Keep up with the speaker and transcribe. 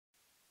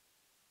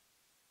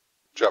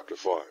Chapter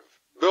 5.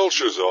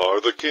 Belshazzar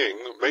the king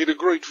made a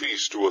great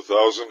feast to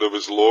 1,000 of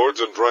his lords,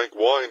 and drank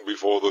wine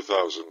before the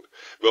 1,000.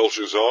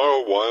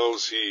 Belshazzar,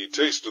 whiles he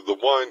tasted the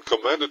wine,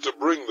 commanded to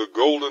bring the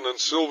golden and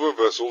silver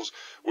vessels,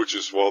 which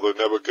his father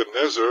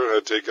Nebuchadnezzar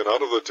had taken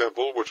out of the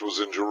temple which was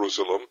in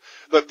Jerusalem,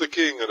 that the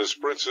king and his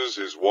princes,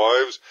 his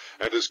wives,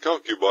 and his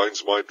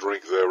concubines might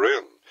drink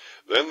therein.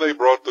 Then they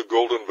brought the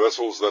golden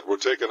vessels that were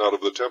taken out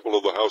of the temple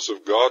of the house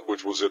of God,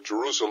 which was at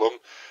Jerusalem,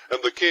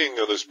 and the king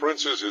and his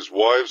princes, his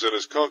wives, and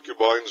his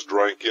concubines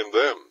drank in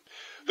them.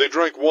 They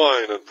drank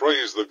wine, and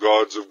praised the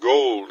gods of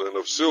gold, and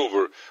of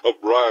silver, of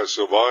brass,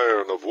 of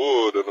iron, of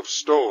wood, and of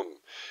stone.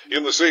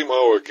 In the same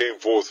hour came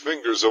forth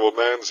fingers of a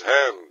man's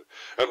hand,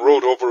 and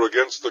wrote over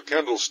against the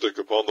candlestick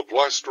upon the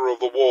plaster of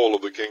the wall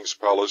of the king's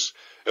palace,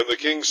 and the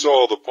king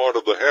saw the part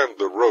of the hand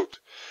that wrote.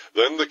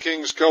 Then the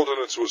king's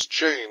countenance was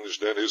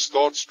changed, and his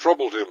thoughts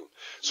troubled him,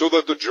 so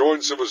that the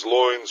joints of his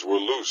loins were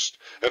loosed,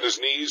 and his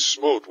knees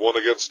smote one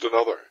against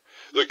another.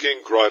 The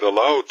king cried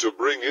aloud to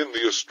bring in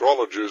the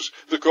astrologers,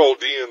 the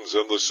Chaldeans,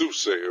 and the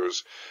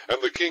soothsayers.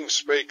 And the king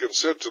spake and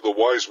said to the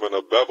wise men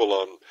of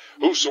Babylon,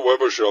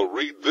 Whosoever shall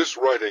read this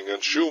writing,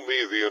 and shew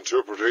me the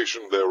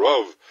interpretation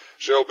thereof,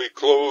 shall be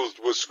clothed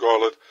with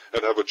scarlet,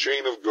 and have a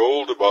chain of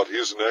gold about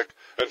his neck,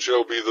 and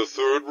shall be the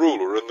third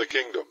ruler in the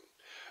kingdom.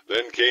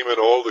 Then came in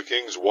all the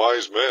king's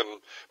wise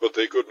men, but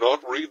they could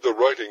not read the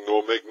writing,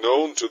 nor make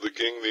known to the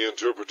king the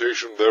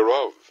interpretation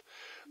thereof.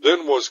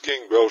 Then was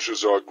King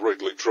Belshazzar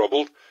greatly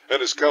troubled,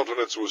 and his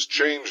countenance was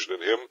changed in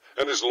him,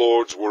 and his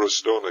lords were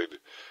astonied.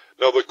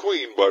 Now the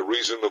queen, by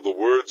reason of the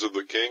words of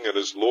the king and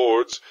his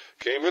lords,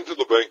 came into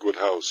the banquet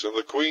house, and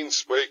the queen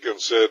spake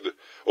and said,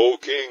 O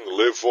king,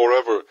 live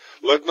forever.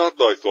 Let not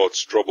thy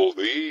thoughts trouble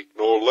thee,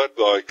 nor let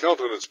thy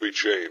countenance be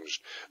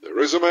changed. There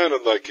is a man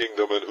in thy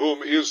kingdom, in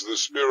whom is the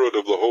spirit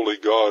of the holy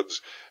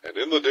gods, and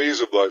in the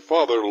days of thy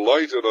father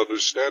light and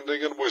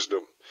understanding and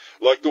wisdom.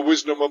 Like the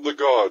wisdom of the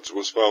gods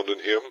was found in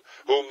him,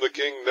 whom the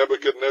king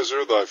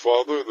Nebuchadnezzar thy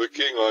father, the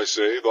king, I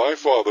say, thy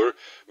father,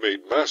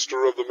 made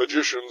master of the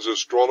magicians,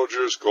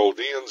 astrologers,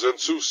 Chaldeans, and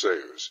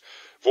soothsayers.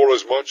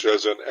 Forasmuch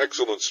as an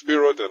excellent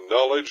spirit and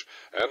knowledge,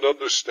 and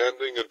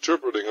understanding,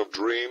 interpreting of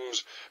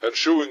dreams, and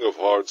shewing of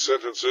hard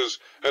sentences,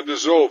 and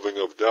dissolving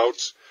of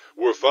doubts,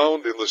 were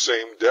found in the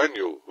same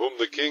Daniel, whom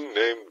the king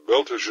named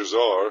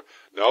Belteshazzar.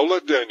 Now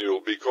let Daniel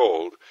be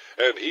called,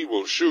 and he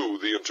will shew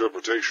the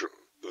interpretation.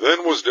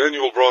 Then was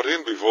Daniel brought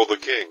in before the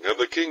king, and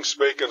the king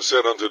spake and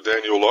said unto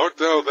Daniel, Art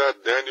thou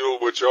that Daniel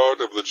which art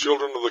of the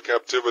children of the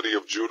captivity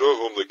of Judah,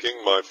 whom the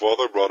king my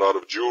father brought out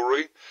of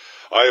Jewry?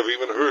 I have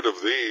even heard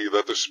of thee,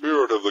 that the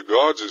spirit of the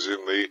gods is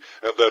in thee,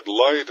 and that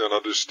light and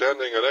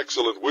understanding and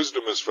excellent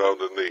wisdom is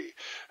found in thee.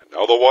 And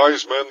now the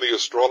wise men, the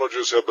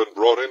astrologers, have been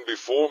brought in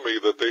before me,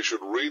 that they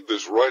should read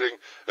this writing,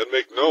 and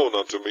make known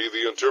unto me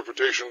the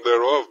interpretation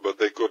thereof, but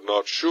they could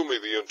not shew me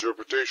the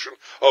interpretation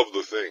of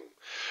the thing.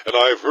 And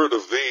I have heard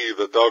of thee,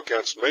 that thou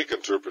canst make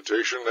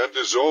interpretation, and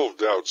dissolve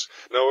doubts.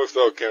 Now if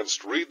thou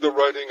canst read the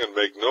writing, and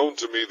make known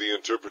to me the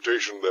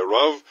interpretation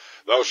thereof,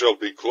 thou shalt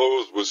be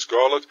clothed with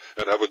scarlet,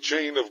 and have a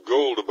chain of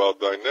gold about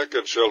thy neck,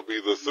 and shalt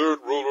be the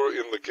third ruler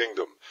in the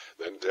kingdom.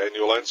 Then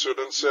Daniel answered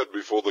and said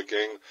before the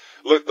king,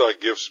 Let thy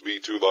gifts be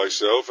to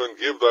thyself, and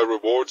give thy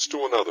rewards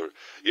to another.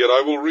 Yet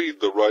I will read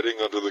the writing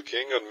unto the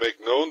king, and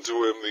make known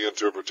to him the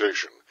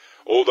interpretation.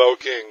 O thou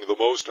king, the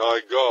Most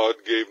High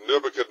God gave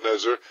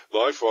Nebuchadnezzar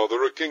thy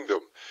father a kingdom,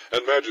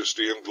 and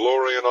majesty, and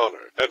glory, and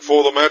honor. And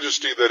for the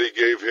majesty that he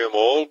gave him,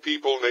 all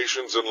people,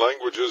 nations, and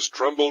languages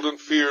trembled and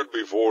feared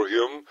before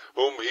him.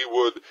 Whom he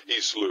would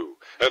he slew,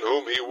 and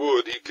whom he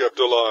would he kept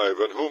alive,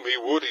 and whom he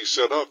would he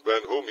set up,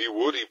 and whom he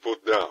would he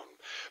put down.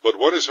 But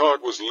when his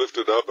heart was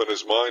lifted up, and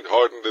his mind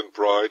hardened in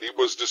pride, he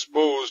was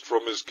disposed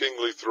from his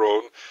kingly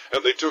throne,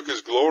 and they took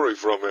his glory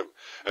from him.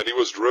 And he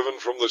was driven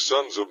from the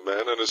sons of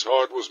men, and his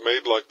heart was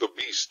made like the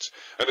beasts,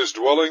 and his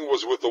dwelling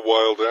was with the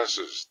wild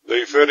asses.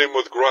 They fed him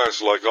with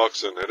grass like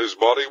oxen, and his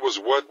body was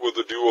wet with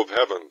the dew of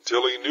heaven,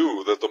 till he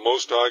knew that the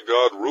Most High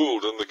God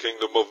ruled in the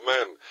kingdom of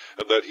men,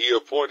 and that he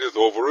appointeth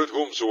over it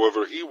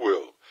whomsoever he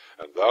will.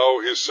 And thou,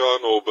 his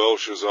son, O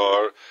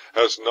Belshazzar,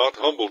 hast not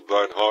humbled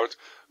thine heart,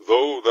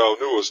 though thou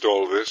knewest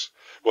all this,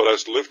 but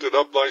hast lifted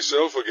up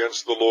thyself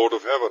against the Lord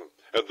of heaven.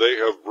 And they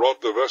have brought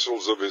the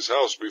vessels of his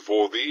house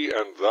before thee,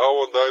 and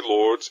thou and thy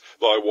lords,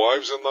 thy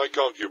wives and thy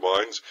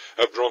concubines,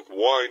 have drunk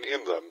wine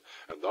in them.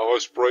 And thou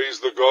hast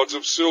praised the gods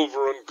of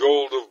silver and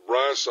gold, of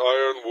brass,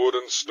 iron, wood,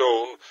 and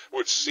stone,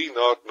 which see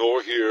not,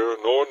 nor hear,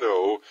 nor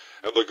know,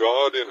 and the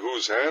God in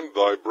whose hand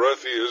thy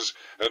breath is,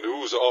 and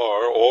whose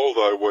are all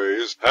thy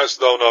ways, hast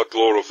thou not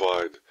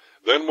glorified.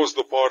 Then was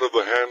the part of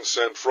the hand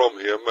sent from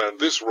him, and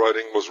this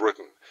writing was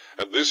written.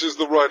 And this is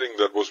the writing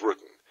that was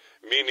written.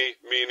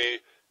 Mene,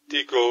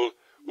 Tekel,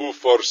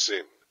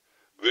 Upharsin.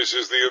 This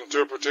is the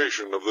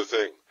interpretation of the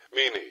thing.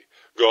 Mene,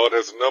 God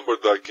hath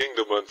numbered thy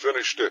kingdom and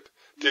finished it.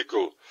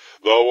 Tekel,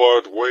 thou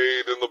art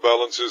weighed in the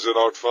balances and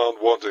art found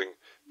wanting.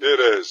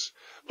 Peres,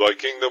 thy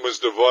kingdom is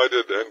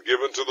divided and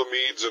given to the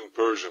Medes and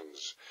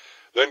Persians.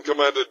 Then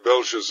commanded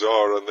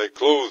Belshazzar, and they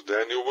clothed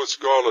Daniel with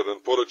scarlet,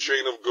 and put a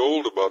chain of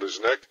gold about his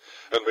neck,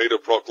 and made a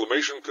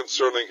proclamation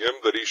concerning him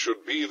that he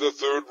should be the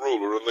third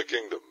ruler in the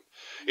kingdom.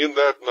 In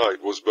that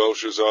night was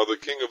Belshazzar the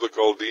king of the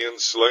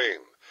Chaldeans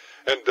slain.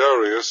 And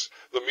Darius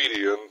the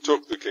Median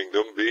took the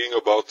kingdom, being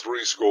about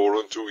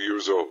 62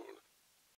 years old.